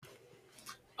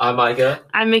I'm Micah.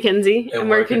 I'm Makenzie, and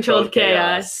we're Controlled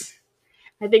Chaos.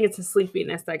 I think it's a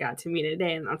sleepiness that got to me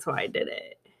today, and that's why I did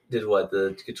it. Did what?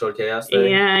 The Controlled Chaos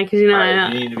thing? Yeah, because you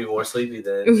need to be more sleepy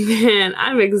then. Man,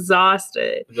 I'm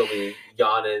exhausted. You'll be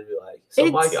yawning and be like,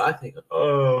 so Micah, I think,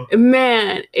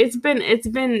 Man, it's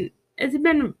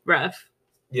been rough.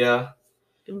 Yeah.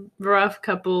 Rough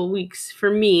couple weeks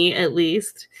for me, at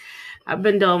least. I've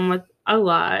been dealing with a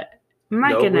lot.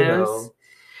 Micah knows.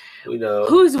 We know.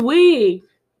 Who's we?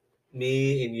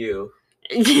 Me and you.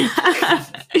 Yeah.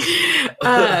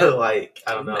 I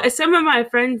don't know. Some of my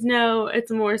friends know.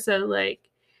 It's more so like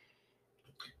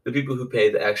the people who pay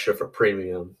the extra for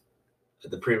premium,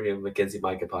 the premium Makenzie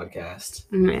Micah podcast.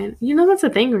 Man, that's a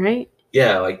thing, right?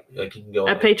 Yeah, like you can go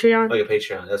on Patreon. Like a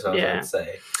Patreon. That's what I was going to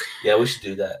say. Yeah, we should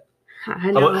do that.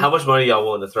 I know. How much money y'all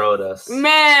willing to throw at us?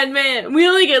 Man, we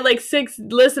only get like 6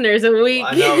 listeners a week.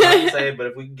 Well, I know what I'm saying, but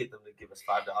if we can get them to give us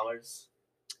 $5.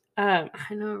 I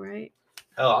know, right?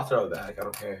 Hell, I'll throw it back. I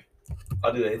don't care.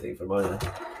 I'll do anything for money.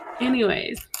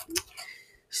 Anyways,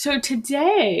 so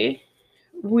today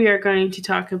we are going to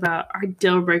talk about our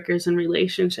deal breakers in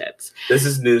relationships. This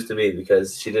is news to me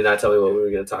because she did not tell me what we were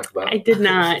going to talk about. I did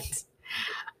not.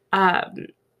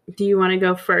 Do you want to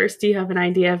go first? Do you have an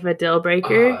idea of a deal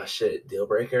breaker? Shit, deal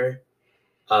breaker.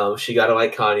 She gotta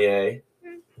like Kanye.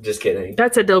 Just kidding.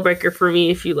 That's a deal breaker for me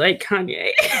if you like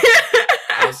Kanye.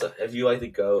 Also, if you like the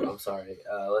GOAT, I'm sorry.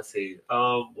 Let's see.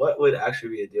 What would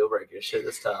actually be a deal breaker? Shit,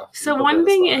 that's tough. So one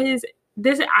thing is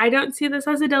this. I don't see this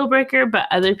as a deal breaker, but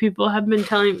other people have been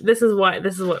telling me this is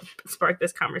what sparked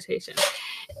this conversation.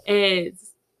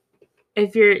 Is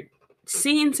if you're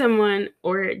seeing someone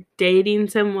or dating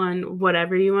someone,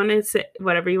 whatever you want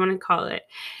to call it,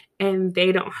 and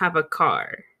they don't have a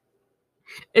car.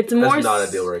 It's not a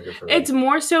deal breaker for me. It's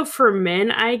more so for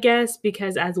men, I guess,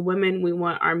 because as women, we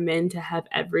want our men to have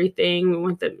everything.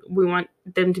 We want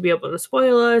them to be able to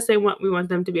spoil us. We want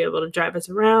them to be able to drive us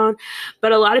around.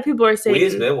 But a lot of people are saying we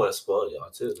as men want to spoil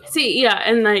y'all too, though. See, yeah,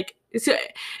 and like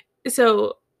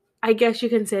so I guess you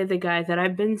can say the guy that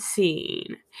I've been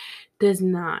seeing does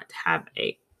not have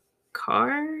a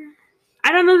car.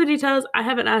 I don't know the details. I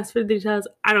haven't asked for the details.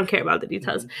 I don't care about the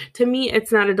details. Mm-hmm. To me,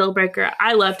 it's not a deal breaker.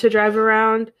 I love to drive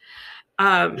around.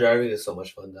 Driving is so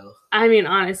much fun, though. I mean,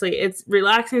 honestly, it's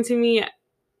relaxing to me.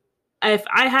 If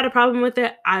I had a problem with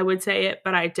it, I would say it,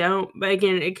 but I don't. But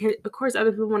again, of course,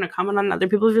 other people want to comment on other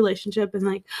people's relationship and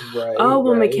like,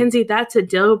 Makenzie, that's a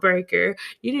deal breaker.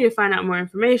 You need to find out more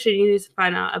information. You need to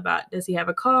find out about, does he have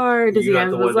a car? Does he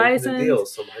have his license? Deal,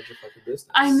 so mind your fucking business.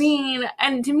 I mean,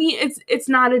 and to me, it's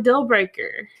not a deal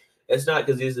breaker. It's not,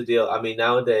 because here's the deal. I mean,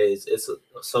 nowadays it's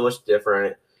so much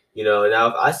different.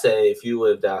 Now if you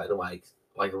lived out in like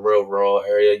a real rural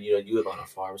area, you live on a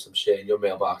farm or some shit, and your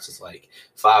mailbox is like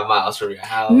 5 miles from your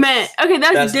house. Man, okay,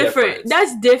 that's different.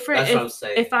 That's different. That's what I'm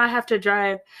saying. If I have to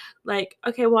drive, like,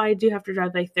 okay, well, I do have to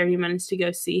drive like 30 minutes to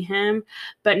go see him,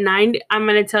 but I'm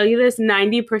going to tell you this,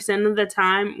 90% of the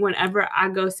time, whenever I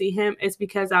go see him, it's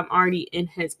because I'm already in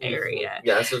his area.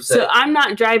 Yeah, that's what I'm saying. So I'm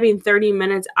not driving 30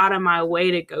 minutes out of my way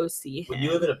to go see him. When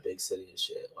you live in a big city and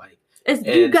shit, like,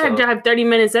 you got to drive 30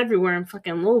 minutes everywhere in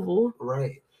fucking Louisville.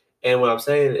 Right. And what I'm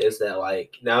saying is that,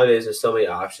 like, nowadays there's so many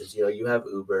options. You have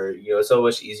Uber. It's so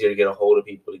much easier to get a hold of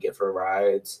people to get for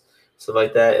rides, stuff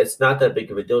like that. It's not that big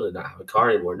of a deal to not have a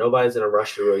car anymore. Nobody's in a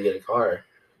rush to really get a car.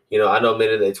 I know men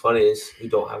in their 20s who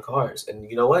don't have cars. And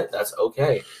you know what? That's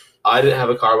okay. I didn't have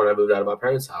a car when I moved out of my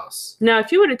parents' house. Now,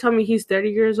 if you would have told me he's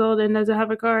 30 years old and doesn't have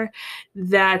a car,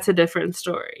 that's a different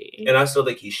story. And I still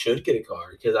think he should get a car,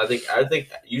 because I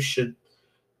think you should.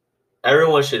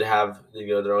 Everyone should have,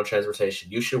 their own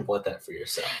transportation. You should want that for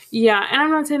yourself. Yeah, and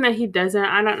I'm not saying that he doesn't.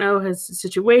 I don't know his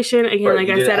situation. Again, right,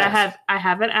 like I said, I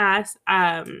haven't asked.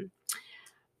 I'm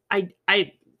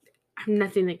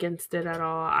nothing against it at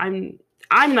all. I'm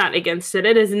not against it.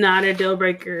 It is not a deal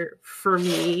breaker for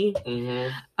me.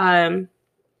 Mm-hmm.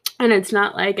 And it's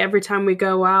not like every time we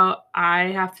go out, I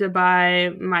have to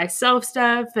buy myself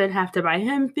stuff and have to buy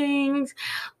him things.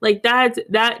 Like that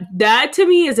to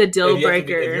me is a deal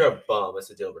breaker. If you're a bum, it's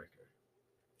a deal breaker.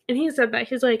 And he said that.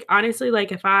 He's like, honestly,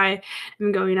 like if I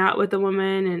am going out with a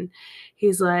woman and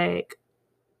he's like,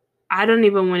 I don't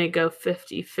even want to go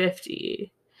 50-50.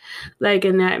 Like,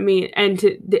 and that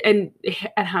and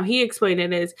how he explained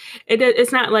it is,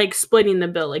 it's not like splitting the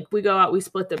bill. Like we go out, we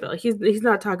split the bill. He's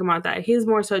not talking about that. He's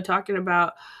more so talking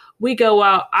about, we go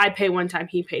out, I pay one time,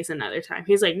 he pays another time.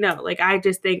 He's like, no, like I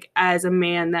just think as a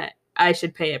man that I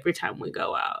should pay every time we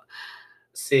go out.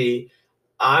 See,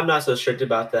 I'm not so strict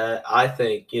about that. I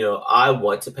think, I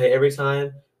want to pay every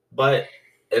time, but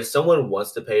if someone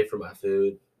wants to pay for my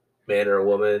food, man or a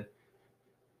woman,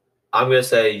 I'm going to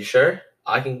say, you sure?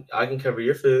 I can cover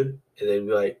your food, and they'd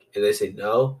be like, and they say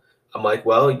no. I'm like,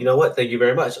 well, you know what? Thank you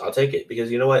very much. I'll take it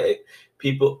because you know what?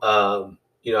 People, I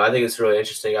think it's really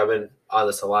interesting. I've been on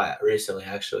this a lot recently,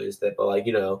 actually. Is that, but like,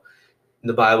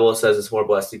 the Bible says it's more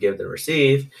blessed to give than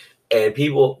receive, and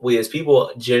we as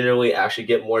people generally actually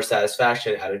get more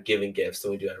satisfaction out of giving gifts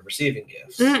than we do out of receiving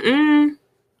gifts.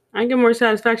 I get more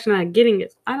satisfaction out of getting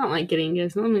gifts. I don't like getting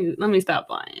gifts. Let me stop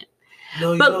lying.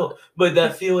 No, you don't. But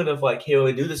that feeling of like, here,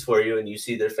 we do this for you, and you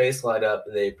see their face light up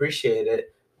and they appreciate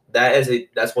it.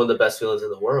 That's one of the best feelings in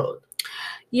the world.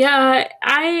 Yeah,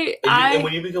 and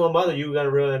when you become a mother, you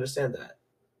gotta really understand that.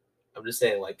 I'm just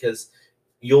saying, like, because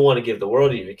you'll want to give the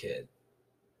world to your kid.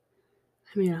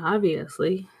 I mean,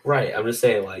 obviously. Right. I'm just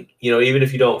saying, like, even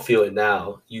if you don't feel it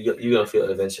now, you're gonna feel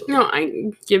it eventually. No,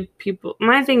 I give people.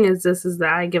 My thing is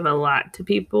that I give a lot to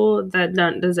people that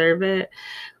don't deserve it.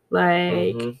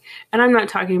 Like, and I'm not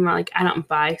talking about like I don't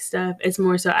buy stuff. It's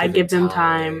more so I give them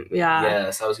time. Yeah.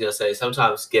 Yes, I was gonna say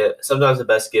sometimes the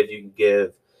best gift you can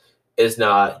give is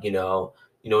not a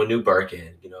new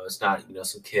Birkin. It's not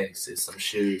some kicks. It's some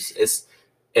shoes. It's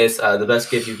the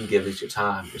best gift you can give is your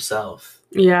time, yourself.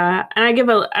 Yeah, and I give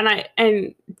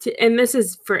and this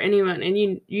is for anyone, and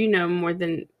you know more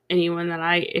than anyone that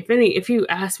if you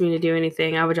ask me to do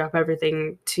anything, I would drop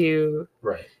everything to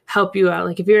help you out.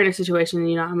 Like if you're in a situation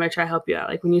and I'm gonna try to help you out.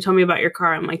 Like when you told me about your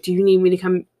car, I'm like, do you need me to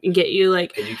come and get you?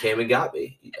 Like, and you came and got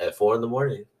me at 4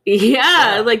 a.m.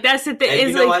 Yeah, like that's the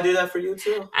thing. And I do that for you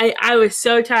too. I was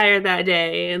so tired that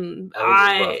day, and that was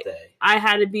a rough day. I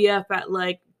had to be up at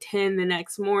like 10 the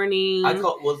next morning.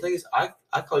 The thing is,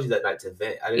 I called you that night to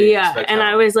vent. I didn't expect and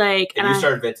I was like, and you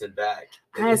started venting back.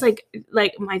 And I was like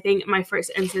my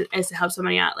first instinct is to help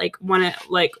somebody out. Like one of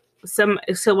my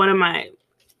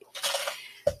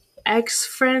ex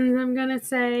friends, I'm gonna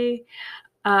say,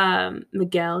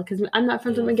 Miguel, because I'm not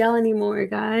friends with Miguel anymore,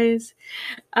 guys.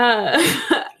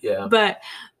 Yeah. But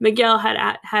Miguel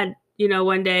had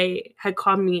one day had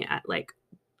called me at like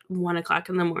 1:00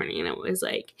 in the morning, and it was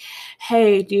like,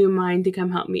 hey, do you mind to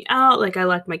come help me out? Like I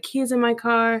left my keys in my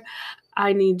car.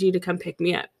 I need you to come pick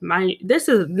me up. This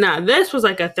was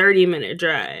like a 30-minute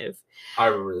drive. I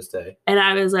remember this day. And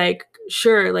I was like,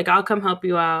 sure, like I'll come help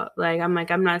you out. Like I'm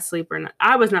not asleep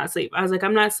I was not asleep. I was like,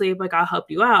 I'm not asleep, like I'll help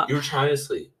you out. You were trying to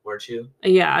sleep, weren't you?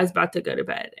 Yeah, I was about to go to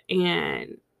bed.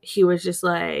 And he was just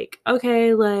like,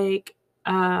 okay, like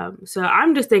so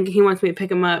I'm just thinking he wants me to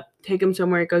pick him up, take him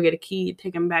somewhere, go get a key,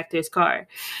 take him back to his car.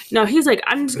 No, he's like,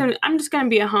 I'm just gonna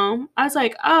be at home. I was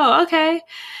like, oh, okay.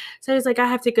 So he's like, I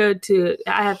have to go to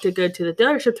the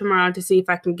dealership tomorrow to see if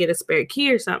I can get a spare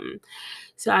key or something.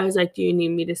 So I was like, do you need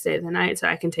me to stay the night so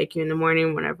I can take you in the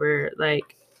morning whenever they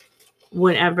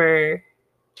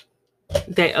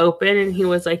open? And he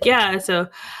was like, yeah. So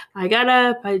I got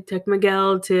up, I took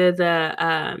Miguel to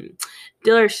the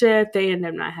dealership. They ended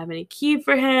up not having a key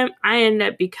for him.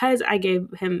 Because I gave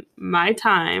him my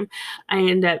time, I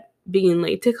ended up being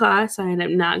late to class. I ended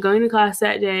up not going to class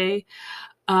that day.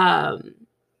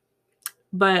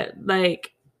 But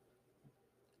like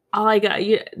all I got,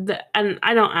 and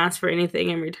I don't ask for anything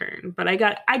in return, but I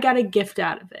got a gift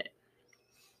out of it.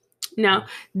 Now,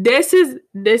 this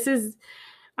is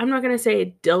I'm not going to say a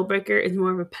deal breaker. It's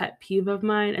more of a pet peeve of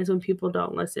mine is when people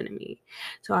don't listen to me.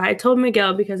 So I told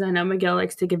Miguel, because I know Miguel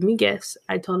likes to give me gifts.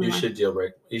 I told him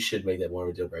you should make that more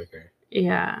of a deal breaker.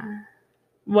 Yeah.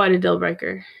 What a deal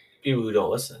breaker? People who don't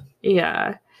listen.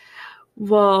 Yeah.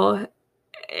 Well,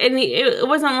 and it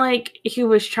wasn't like he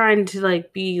was trying to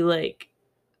like be like,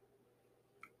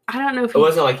 I don't know if it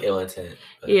wasn't like ill intent.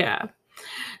 Yeah.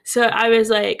 So I was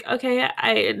like,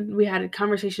 okay, we had a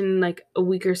conversation like a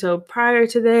week or so prior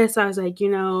to this. I was like,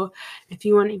 if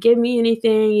you want to give me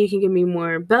anything, you can give me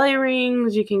more belly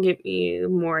rings, you can give me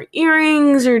more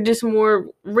earrings, or just more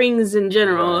rings in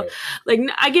general. Right. Like,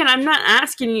 again, I'm not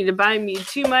asking you to buy me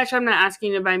too much. I'm not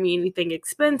asking you to buy me anything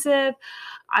expensive.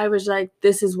 I was like,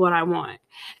 this is what I want.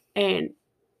 And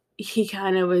he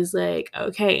kind of was like,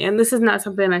 okay. And this is not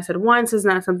something I said once. It's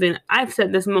not something I've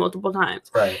said this multiple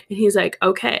times. Right. And he's like,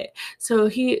 okay.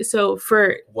 So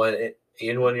for one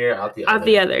in 1 year, out the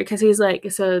other. Because he's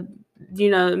like, so,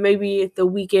 maybe the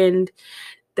weekend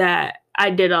that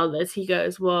I did all this, he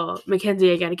goes, well,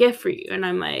 Makenzie, I got a gift for you. And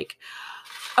I'm like,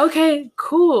 okay,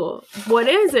 cool. What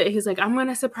is it? He's like, I'm going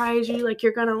to surprise you. Like,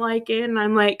 you're going to like it. And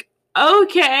I'm like,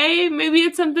 okay, maybe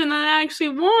it's something that I actually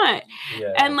want.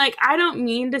 Yeah. And like, I don't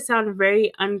mean to sound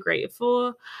very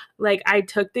ungrateful. Like, I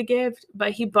took the gift,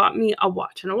 but he bought me a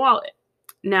watch and a wallet.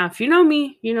 Now, if you know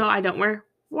me, I don't wear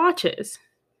watches.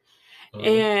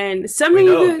 And some of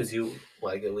you, because you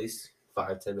like at least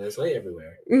 5-10 minutes late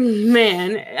everywhere.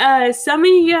 Man, some of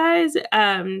you guys,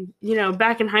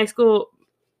 back in high school,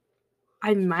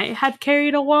 I might have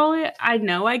carried a wallet. I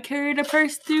know I carried a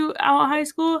purse throughout high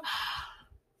school.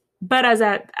 But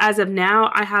as of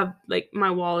now, I have, like, my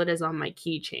wallet is on my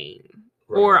keychain.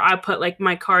 Right. Or I put, like,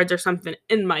 my cards or something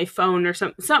in my phone or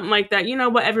something like that. You know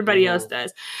what everybody else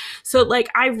does. So, like,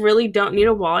 I really don't need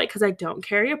a wallet because I don't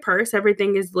carry a purse.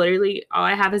 Everything is literally, all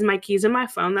I have is my keys and my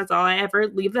phone. That's all I ever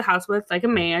leave the house with, like a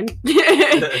man.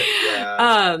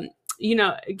 Yeah.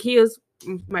 Keys,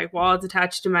 my wallet's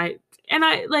attached to my, and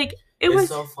I, like, it's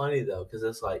so funny, though, because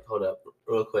it's like, hold up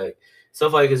real quick. So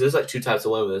funny because there's like two types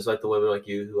of women. There's like the women like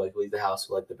you who like leave the house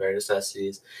with like the bare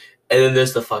necessities, and then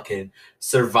there's the fucking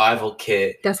survival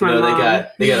kit. That's my mom.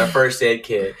 They got a first aid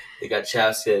kit. They got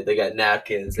chapstick. They got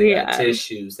napkins. They got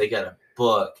tissues. They got a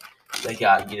book. They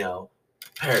got a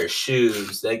pair of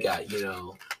shoes. They got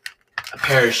a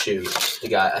parachute. They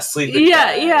got a sleeping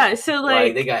bag. Yeah. So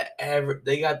like they got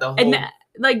the whole. And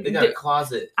they got a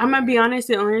closet. I'm gonna be honest.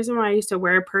 The only reason why I used to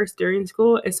wear a purse during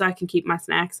school is so I can keep my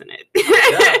snacks in it.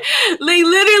 Yeah.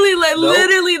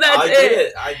 Literally, that's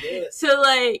it. I get it. So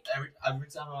like every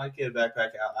time I get a backpack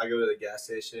out, I go to the gas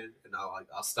station and I'll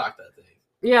stock that thing.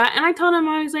 Yeah, and I told him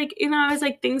I was like,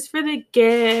 thanks for the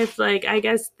gift. Like, I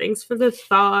guess thanks for the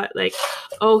thought. Like,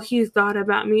 oh, he thought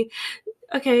about me.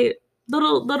 Okay,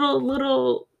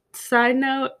 little side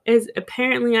note is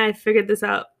apparently I figured this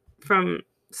out from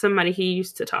somebody he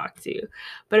used to talk to,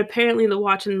 but apparently the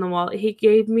watch and the wallet he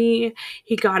gave me,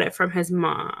 he got it from his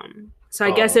mom. So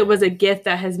I guess it was a gift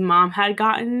that his mom had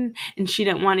gotten and she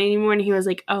didn't want it anymore, and he was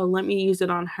like, oh, let me use it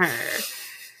on her.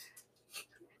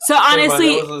 So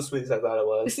honestly, that wasn't as sweet as I thought it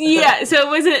was. Yeah,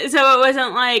 so it didn't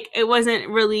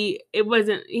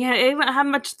have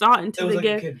much thought into the gift. It was like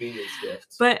a convenience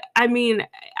gift. But I mean,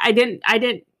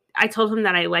 I told him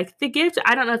that I liked the gift.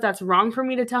 I don't know if that's wrong for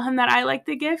me to tell him that I like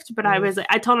the gift, but I was like,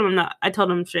 I told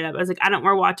him straight up. I was like, I don't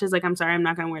wear watches. Like, I'm sorry, I'm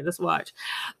not going to wear this watch.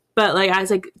 But like, I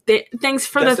was like, thanks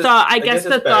for the thought. I guess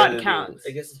the thought counts.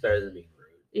 I guess it's better than being rude.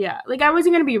 Yeah. Like, I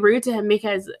wasn't going to be rude to him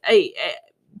because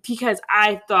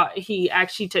I thought he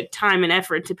actually took time and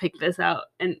effort to pick this out.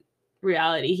 In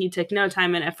reality, he took no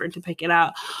time and effort to pick it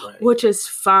out, right. Which is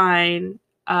fine.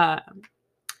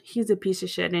 He's a piece of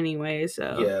shit anyway,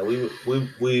 so. Yeah, we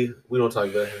don't talk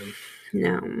about him.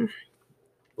 No.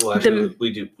 Well, actually,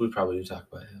 we do. We probably do talk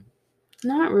about him.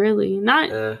 Not really.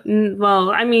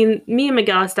 Well, I mean, me and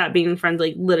Miguel stopped being friends,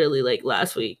 like, literally, like,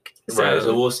 last week. So. Right,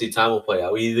 so we'll see. Time will play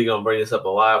out. We're either going to bring this up a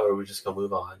lot or we're just going to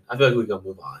move on. I feel like we're going to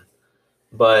move on.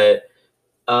 But,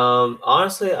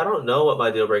 honestly, I don't know what my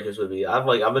deal breakers would be. I've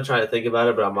been trying to think about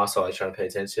it, but I'm also, like, trying to pay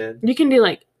attention. You can do,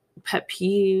 like, pet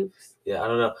peeves. Yeah, I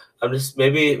don't know. I'm just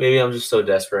maybe I'm just so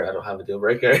desperate I don't have a deal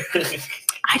breaker.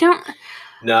 I don't.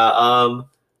 No.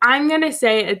 I'm gonna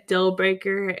say a deal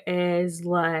breaker is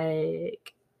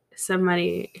like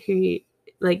somebody who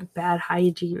like bad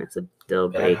hygiene is a deal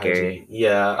breaker. Hygiene.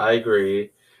 Yeah, I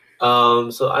agree.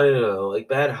 So I don't know, like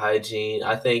bad hygiene.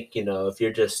 I think if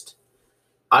you're just,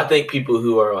 I think people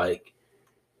who are like,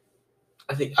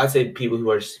 I'd say people who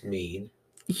are just mean.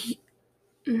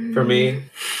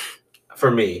 For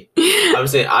me, I'm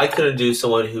saying I couldn't do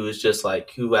someone who is just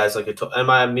like, who has like am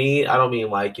I mean? I don't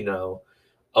mean like, oh,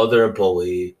 they're a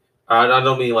bully. Or I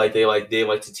don't mean like they like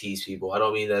to tease people. I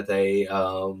don't mean that they,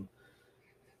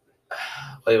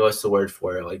 like, what's the word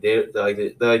for it? Like they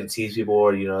like to tease people,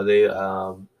 or,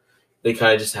 they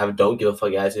kind of just don't give a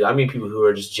fuck attitude. I mean, people who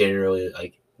are just genuinely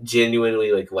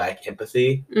like lack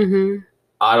empathy. Mm-hmm.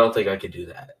 I don't think I could do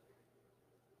that.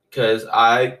 Cause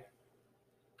I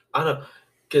don't know.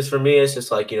 Because for me, it's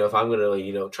just like, if I'm going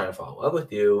to, try to fall in love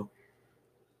with you,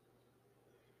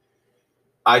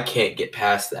 I can't get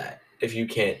past that if you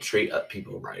can't treat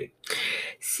people right.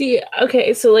 See,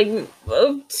 okay, so like,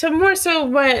 so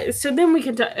then we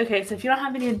can talk, okay, so if you don't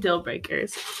have any deal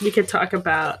breakers, we could talk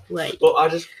about like. Well, I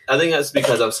think that's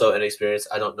because I'm so inexperienced,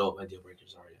 I don't know what my deal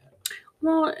breakers are yet.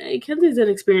 Well, Kenzie's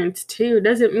inexperienced too.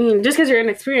 Doesn't mean, just because you're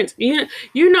inexperienced, you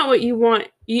know what you want,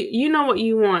 you know what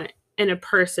you want in a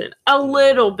person a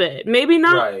little bit, maybe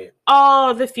not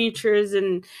all the features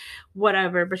and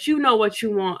whatever, but you know what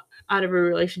you want out of a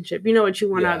relationship, you know what you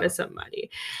want out of somebody,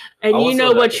 and you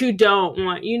know what you don't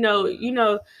want, you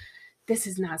know this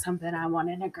is not something I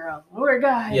want in a girl or a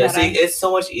guy. Yeah, see, it's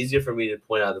so much easier for me to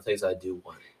point out the things I do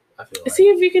want. I feel like. See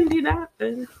if you can do that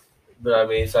then. But I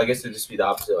mean, so I guess it'd just be the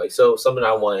opposite. Like, so something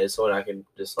I want is someone I can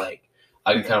just like,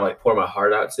 I can kind of like pour my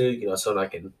heart out to, someone I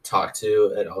can talk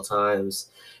to at all times.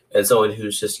 And someone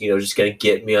who's just, just going to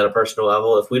get me on a personal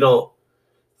level. If we don't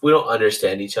we don't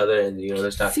understand each other, and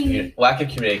there's not lack of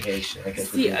communication. I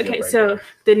guess. Okay, so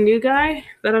the new guy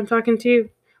that I'm talking to, we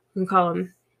can call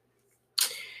him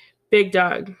Big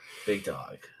Dog. Big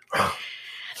Dog.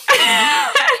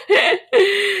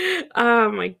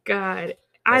 Oh my God.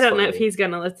 I don't know if he's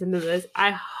gonna listen to this.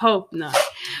 I hope not.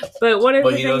 But one of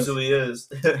the things, knows who he is.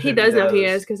 He does know who he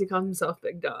is because he calls himself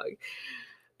Big Dog.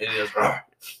 And he goes,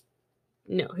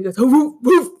 no, he goes, woof,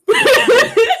 woof.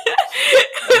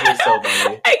 That's so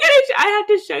funny. I have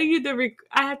to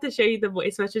show you the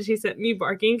voice message he sent me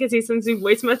barking, because he sends me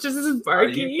voice messages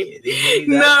barking. Are you kidding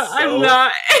me? I'm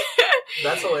not.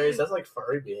 That's hilarious. That's like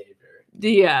furry behavior.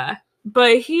 Yeah.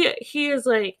 But he is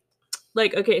like,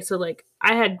 okay, so like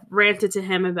I had ranted to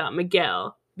him about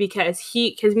Miguel because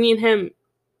me and him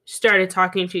started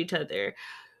talking to each other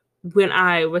when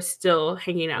I was still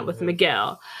hanging out with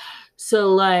Miguel.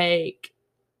 So like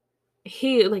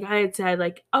I had said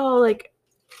like, oh, like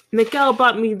Miguel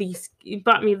bought me this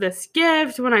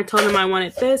gift when I told him I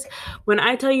wanted this. When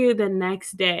I tell you the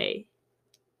next day,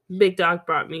 Big Dog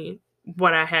brought me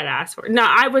what I had asked for. No,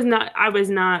 I was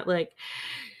not like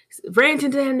ranting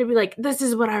to him to be like, this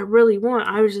is what I really want.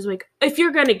 I was just like, if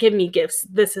you're gonna give me gifts,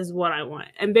 this is what I want.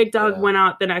 And Big Dog went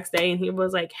out the next day and he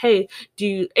was like, hey,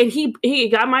 and he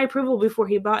got my approval before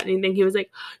he bought anything. He was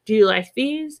like, do you like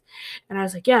these? And I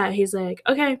was like, yeah. He's like,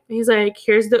 okay. He's like,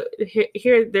 here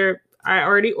they're, I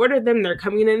already ordered them, they're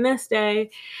coming in this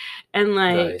day. And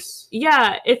like, nice.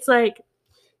 Yeah, it's like,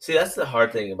 see, that's the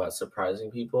hard thing about surprising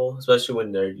people, especially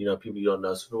when they're people you don't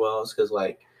know super well, is because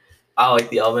like I like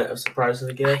the element of surprising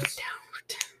the gifts. I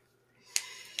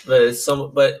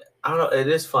don't. But I don't know. It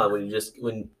is fun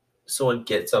when someone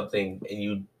gets something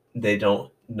and they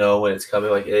don't know when it's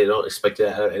coming. Like they don't expect it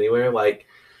out of anywhere. Like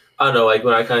I don't know. Like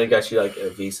when I kind of got you like a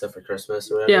Visa for Christmas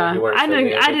or whatever. Yeah,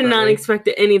 I did not expect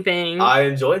anything. I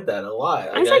enjoyed that a lot.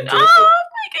 I was like, oh,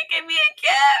 Micah, give me a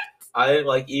gift. I didn't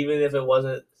like, even if it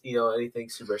wasn't anything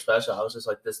super special. I was just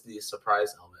like, this is the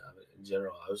surprise element of it in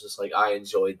general. I was just like, I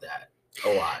enjoyed that a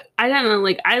lot. I don't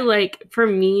know, for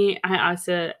me, I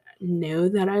also know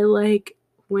that I like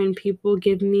when people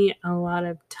give me a lot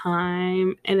of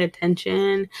time and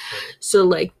attention. So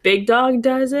like Big Dog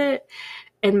does it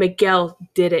and Miguel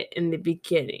did it in the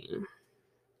beginning.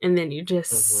 And then you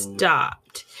just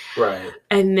stopped. Right.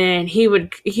 And then he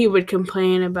would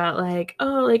complain about like,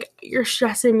 oh, like you're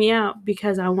stressing me out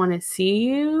because I want to see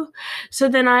you. So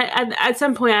then at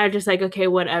some point I was just like, okay,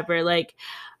 whatever. Like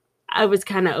I was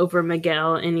kind of over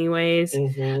Miguel anyways.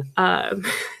 So,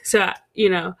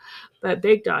 but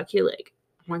Big Dog, he like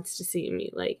wants to see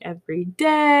me like every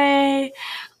day.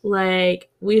 Like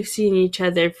we've seen each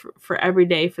other for every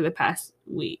day for the past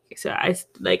week. So I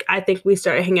think we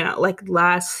started hanging out like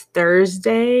last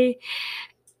Thursday,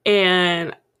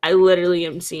 and I literally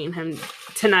am seeing him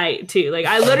tonight too. Like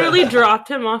I literally dropped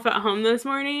him off at home this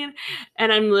morning,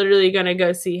 and I'm literally gonna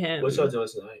go see him. What y'all doing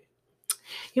tonight?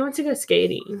 He wants to go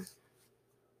skating.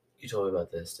 You told me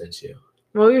about this, didn't you?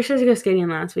 Well, we were supposed to go skating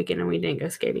last weekend, and we didn't go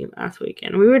skating last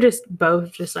weekend. We were just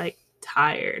both just like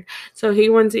tired. So he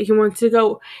wants to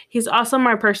go. He's also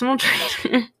my personal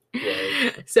trainer.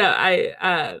 Right. So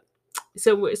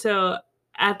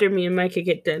after me and Micah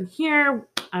get done here,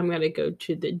 I'm gonna go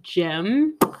to the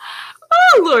gym.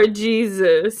 Oh Lord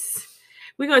Jesus.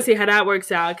 We're going to see how that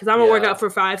works out, because I'm going to work out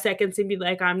for 5 seconds and be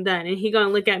like, I'm done. And he going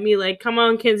to look at me like, come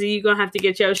on, Kenzie, you're going to have to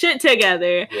get your shit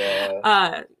together.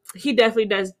 Yeah. He definitely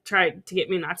does try to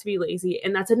get me not to be lazy.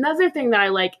 And that's another thing that I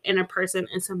like in a person,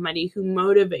 and somebody who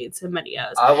motivates somebody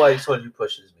else. I like someone who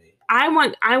pushes me. I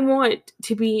want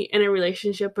to be in a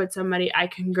relationship with somebody I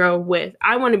can grow with.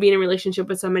 I want to be in a relationship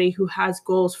with somebody who has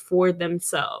goals for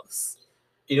themselves.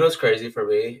 You know what's crazy for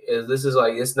me is this is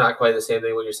like, it's not quite the same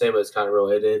thing what you're saying, but it's kind of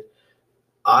related.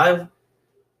 I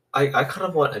kind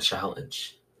of want a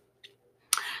challenge.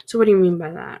 So what do you mean by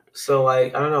that? So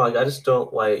like, I don't know, like I just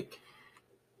don't like.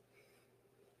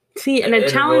 See, and a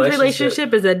challenge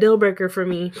relationship is a deal breaker for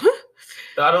me.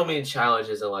 I don't mean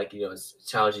challenges and like, it's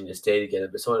challenging to stay together,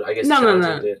 but someone, I guess,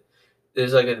 no.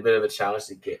 There's like a bit of a challenge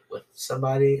to get with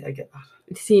somebody, I guess.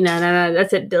 See, no,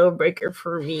 that's a deal breaker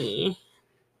for me.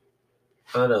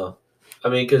 I don't know. I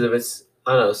mean, because if it's,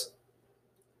 I don't know.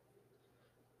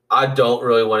 I don't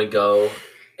really want to go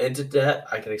into debt.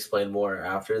 I can explain more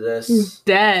after this.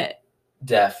 Depth.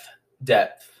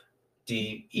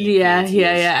 D-E-P-T.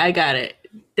 Yeah, I got it.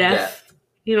 Depth.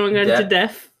 You don't go into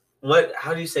depth? What?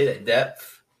 How do you say that?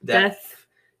 Depth?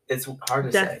 It's hard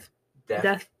to say.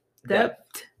 Depth. We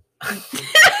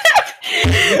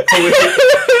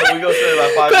go through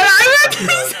about 5 minutes. But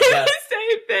I was saying the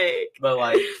same thing. But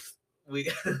like,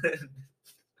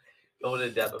 go into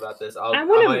depth about this. I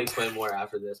might explain more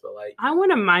after this, but like I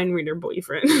want a mind reader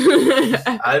boyfriend.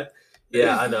 I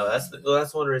know.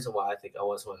 That's one reason why I think I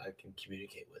want someone I can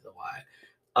communicate with a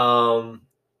lot.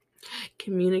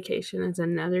 Communication is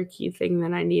another key thing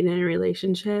that I need in a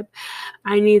relationship.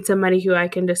 I need somebody who I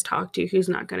can just talk to, who's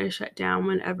not going to shut down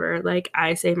whenever, like,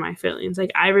 I say my feelings.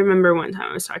 Like, I remember one time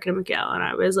I was talking to Miguel, and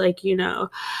I was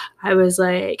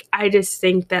like, I just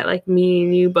think that, like, me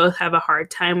and you both have a hard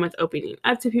time with opening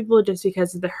up to people just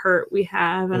because of the hurt we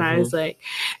have. And I was like,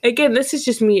 again, this is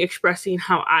just me expressing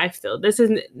how I feel. This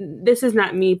is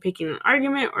not me picking an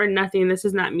argument or nothing. This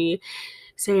is not me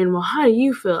saying, well, how do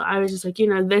you feel? I was just like,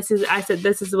 this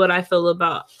is what I feel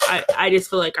about, I just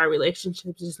feel like our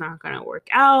relationship is just not going to work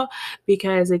out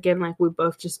because, again, like, we've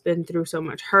both just been through so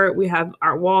much hurt. We have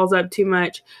our walls up too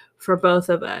much for both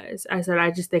of us. I said,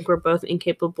 I just think we're both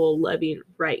incapable of loving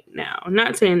right now. I'm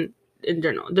not saying in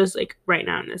general, just like right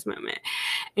now in this moment.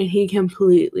 And he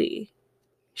completely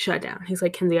shut down. He's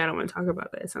like, Kenzie, I don't want to talk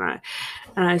about this. And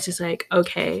I was just like,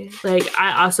 okay. Like,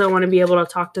 I also want to be able to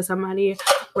talk to somebody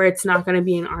where it's not going to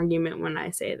be an argument when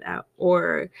I say that,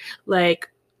 or like,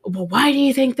 well, why do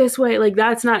you think this way? Like,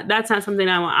 that's not something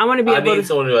I want. I want to be able to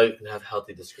someone who I can have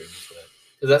healthy disagreements with,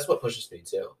 because that's what pushes me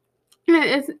too.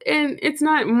 And it's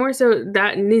not more so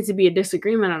that needs to be a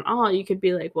disagreement at all. You could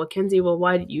be like, well, Kenzie, well,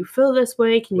 why do you feel this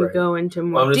way? Can you go into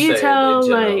more detail? Saying,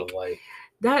 in general,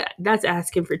 like that's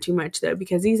asking for too much, though,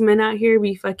 because these men out here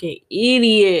be fucking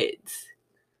idiots.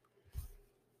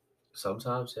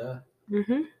 Sometimes, yeah.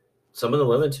 Mm-hmm. Some of the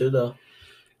women too, though.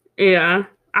 Yeah,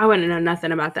 I wouldn't know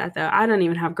nothing about that, though. I don't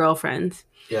even have girlfriends.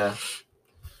 Yeah,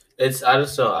 I just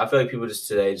don't. I feel like people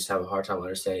today just have a hard time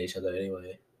understanding each other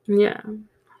anyway. Yeah,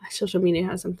 social media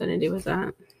has something to do with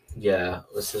that. Yeah,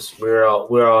 it's just we're all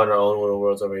in our own little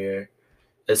worlds over here.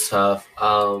 It's tough.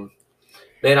 Man,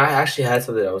 I actually had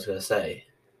something I was gonna say,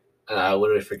 and I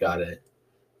literally forgot it.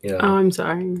 Oh, I'm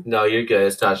sorry. No, you're good.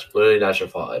 It's literally not your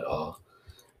fault at all.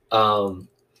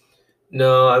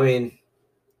 No, I mean,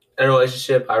 in a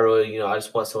relationship, I really, I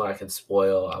just want someone I can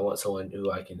spoil. I want someone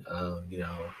who I can,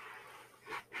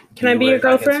 Can I be your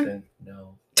girlfriend?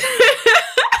 No.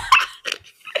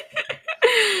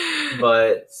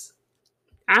 But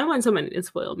I want someone to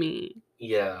spoil me.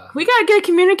 Yeah. We got good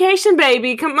communication,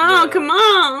 baby. Come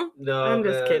on. No, I'm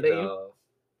just kidding. No.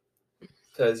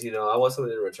 Because, I want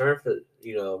something in return for,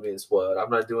 being spoiled. I'm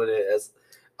not doing it as...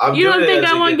 You don't think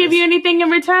I won't give you anything in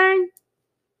return?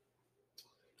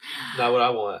 Not what I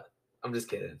want. I'm just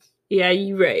kidding. Yeah,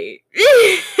 you're right.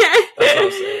 That's what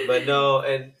I'm saying. But no,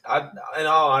 and in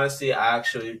all honesty, I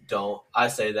actually don't. I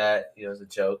say that, as a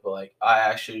joke, but like, I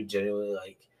actually genuinely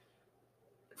like.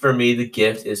 For me, the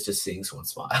gift is just seeing someone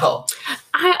smile.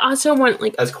 I also want,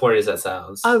 like, as corny as that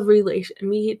sounds, a relation.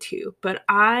 Me too, but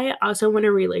I also want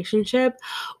a relationship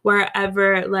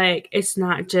wherever, like, it's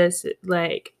not just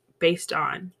like based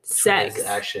on sex,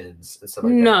 transactions, and stuff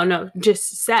like that. No,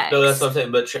 just sex. No, that's what I'm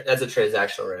saying. But that's a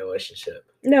transactional relationship.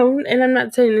 No, and I'm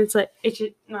not saying it's like it's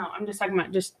just no. I'm just talking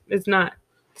about just it's not.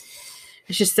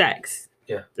 It's just sex.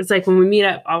 Yeah. It's like when we meet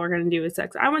up, all we're going to do is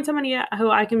sex. I want somebody who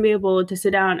I can be able to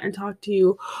sit down and talk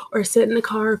to, or sit in the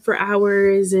car for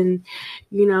hours and,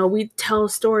 we tell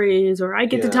stories, or I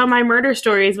get to tell my murder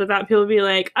stories without people being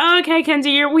like, oh, okay,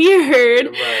 Kenzie, you're weird.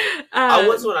 Right. I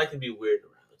want someone I can be weird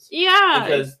around. Yeah.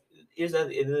 Because at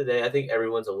the end of the day, I think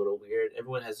everyone's a little weird.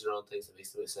 Everyone has their own things that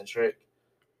makes them eccentric.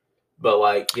 But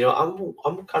like, I'm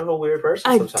kind of a weird person.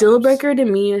 Sometimes. A deal breaker to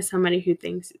me is somebody who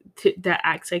thinks that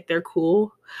acts like they're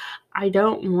cool. I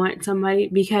don't want somebody,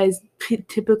 because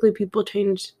typically people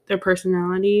change their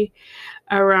personality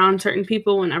around certain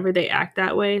people whenever they act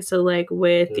that way. So like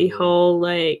with the whole,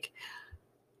 like,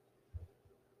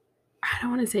 I don't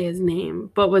want to say his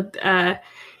name, but with the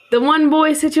one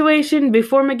boy situation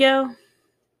before Miguel.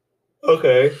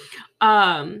 Okay.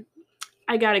 I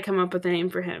got to come up with a name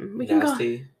for him. We can call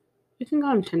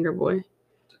him Tinder Boy.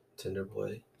 Tinder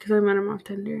Boy. Because I met him off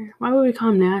Tinder. Why would we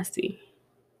call him Nasty?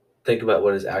 Think about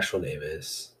what his actual name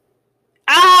is.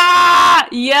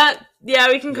 Yep. Yeah,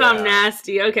 we can call him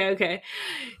Nasty. Okay.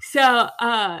 So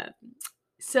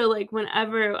like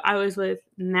whenever I was with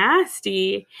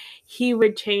Nasty, he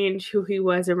would change who he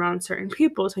was around certain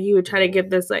people. So he would try to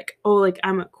give this like, oh, like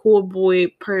I'm a cool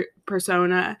boy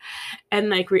persona, and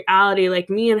like reality, like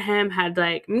me and him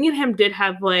did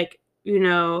have like,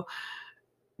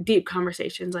 deep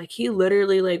conversations. Like, he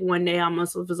literally, like, one day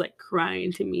almost was, like,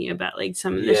 crying to me about, like,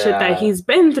 some of the shit that he's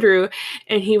been through,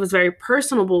 and he was very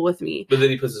personable with me. But then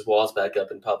he puts his walls back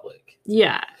up in public.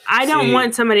 Yeah. I don't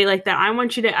want somebody like that. I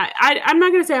want you to, I'm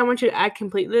not going to say I want you to act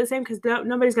completely the same, because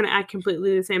nobody's going to act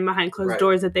completely the same behind closed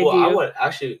doors that they do.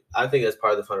 I think that's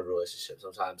part of the fun of a relationship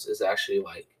sometimes, is actually,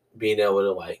 like, being able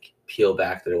to, like, peel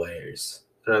back their layers.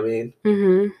 You know what I mean?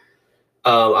 Mm-hmm.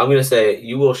 I'm going to say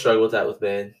you will struggle with that with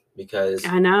men. Because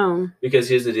I know. Because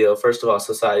here's the deal. First of all,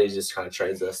 society just kind of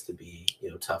trains us to be,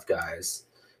 tough guys.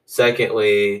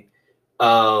 Secondly,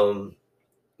 I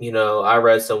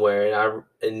read somewhere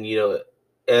and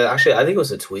actually I think it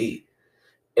was a tweet,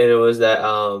 and it was that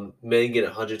men get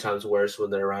 100 times worse when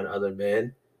they're around other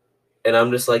men, and I'm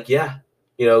just like, yeah,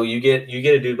 you get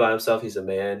a dude by himself, he's a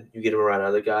man. You get him around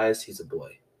other guys, he's a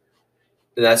boy,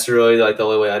 and that's really, like, the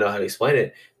only way I know how to explain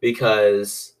it,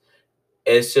 because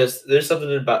it's just, there's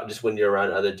something about just when you're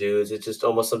around other dudes, it's just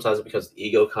almost sometimes it becomes an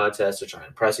ego contest. They're trying to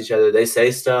impress each other. They say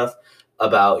stuff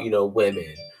about,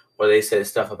 women, or they say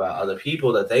stuff about other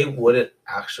people that they wouldn't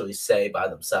actually say by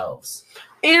themselves.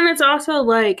 And it's also,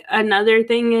 like, another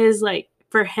thing is, like,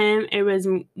 for him, it was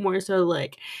more so,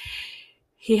 like,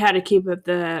 he had to keep up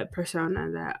the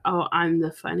persona that, oh, I'm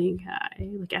the funny guy.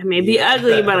 Like, I may be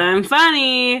ugly, but I'm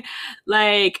funny.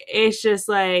 Like, it's just,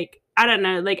 like, I don't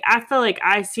know. Like, I feel like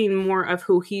I've seen more of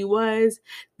who he was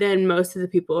than most of the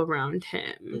people around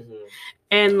him. Mm-hmm.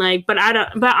 And, like, but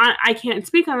I can't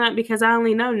speak on that because I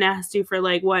only know Nasty for,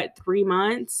 like, what, 3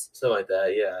 months? Something like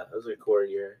that, yeah. It was like a quarter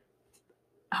year.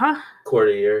 Huh?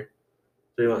 Quarter year.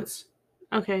 3 months.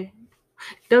 Okay.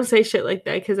 Don't say shit like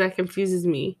that, because that confuses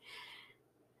me.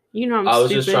 I'm I was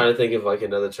stupid. just trying to think of, like,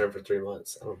 another term for 3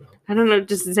 months. I don't know.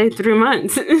 Just say 3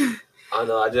 months. I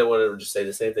know. I didn't want to just say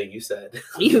the same thing you said.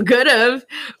 You could have.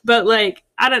 But, like,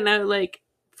 I don't know. Like,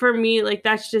 for me, like,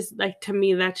 that's just, like, to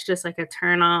me, that's just, like, a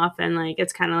turn off. And, like,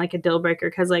 it's kind of like a deal breaker.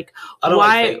 Because, like, I don't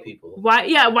like fake people.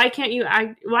 Why can't you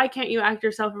act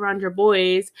yourself around your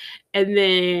boys? And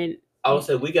then I would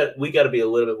say we got to be a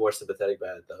little bit more sympathetic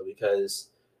about it, though, because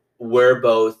we're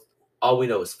both, all we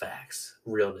know is facts,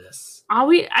 realness.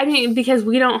 Because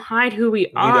we don't hide who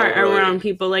we are around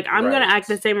people. Like, I'm going to act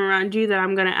the same around you that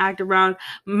I'm going to act around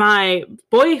my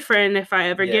boyfriend if I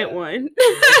ever get one.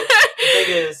 The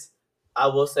thing is, I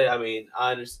will say, I mean,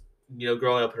 I understand,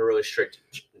 growing up in a really strict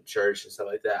church and stuff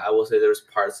like that, I will say there was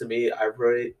parts of me I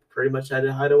pretty much had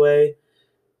to hide away.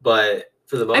 But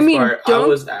for the most part, I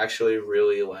was actually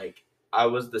really, like, I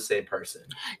was the same person.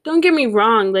 Don't get me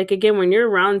wrong. Like, again, when you're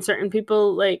around certain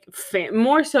people, like,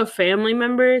 more so family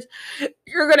members,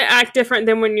 you're going to act different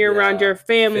than when you're around your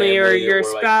family or your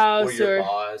spouse, like, or your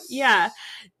boss. Yeah,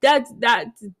 that's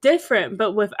different.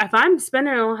 But if I'm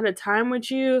spending a lot of time with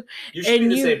you, you should be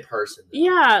the same person, though.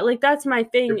 Yeah, like, that's my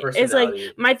thing. It's like,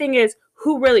 my thing is,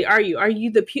 who really are you? Are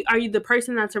you the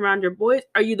person that's around your boys?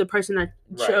 Are you the person that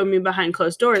showed me behind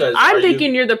closed doors? I'm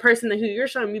thinking you're the person who you're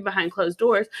showing me behind closed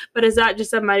doors, but is that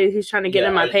just somebody who's trying to get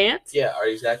in my pants? Yeah,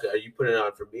 exactly. Are you putting it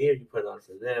on for me? Or are you putting it on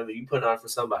for them? Are you putting it on for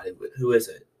somebody? Who is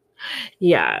it?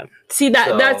 Yeah. See,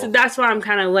 that's why I'm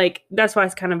kind of like, that's why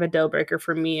it's kind of a deal breaker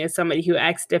for me, as somebody who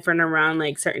acts different around,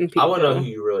 like, certain people. I want to know who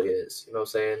you really is. You know what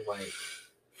I'm saying? Like,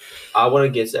 I want to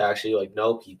get to actually, like,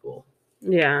 know people.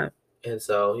 Yeah. And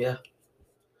so, yeah.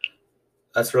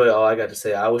 That's really all I got to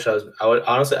say. I wish I was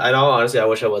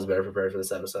better prepared for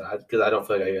this episode, because I don't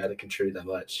feel like I had to contribute that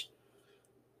much.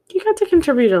 You got to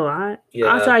contribute a lot. Yeah.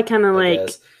 Also, I kind of like,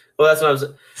 well, that's what I was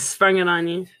sprung it on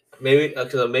you. Maybe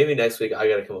next week I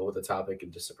got to come up with a topic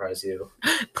and just surprise you.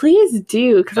 Please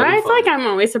do, because I feel like I'm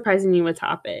always surprising you with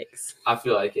topics. I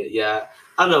feel like it. Yeah.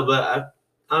 I don't know, but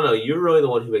I don't know. You're really the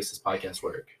one who makes this podcast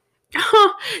work.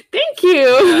 Oh, thank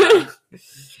you. Yeah.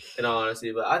 In all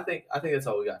honesty, but I think that's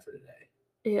all we got for today.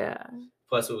 Yeah.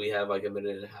 Plus, we have like a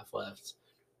minute and a half left.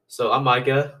 So I'm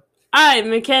Micah. I'm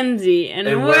Makenzie, and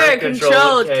we're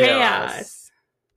Controlled Chaos.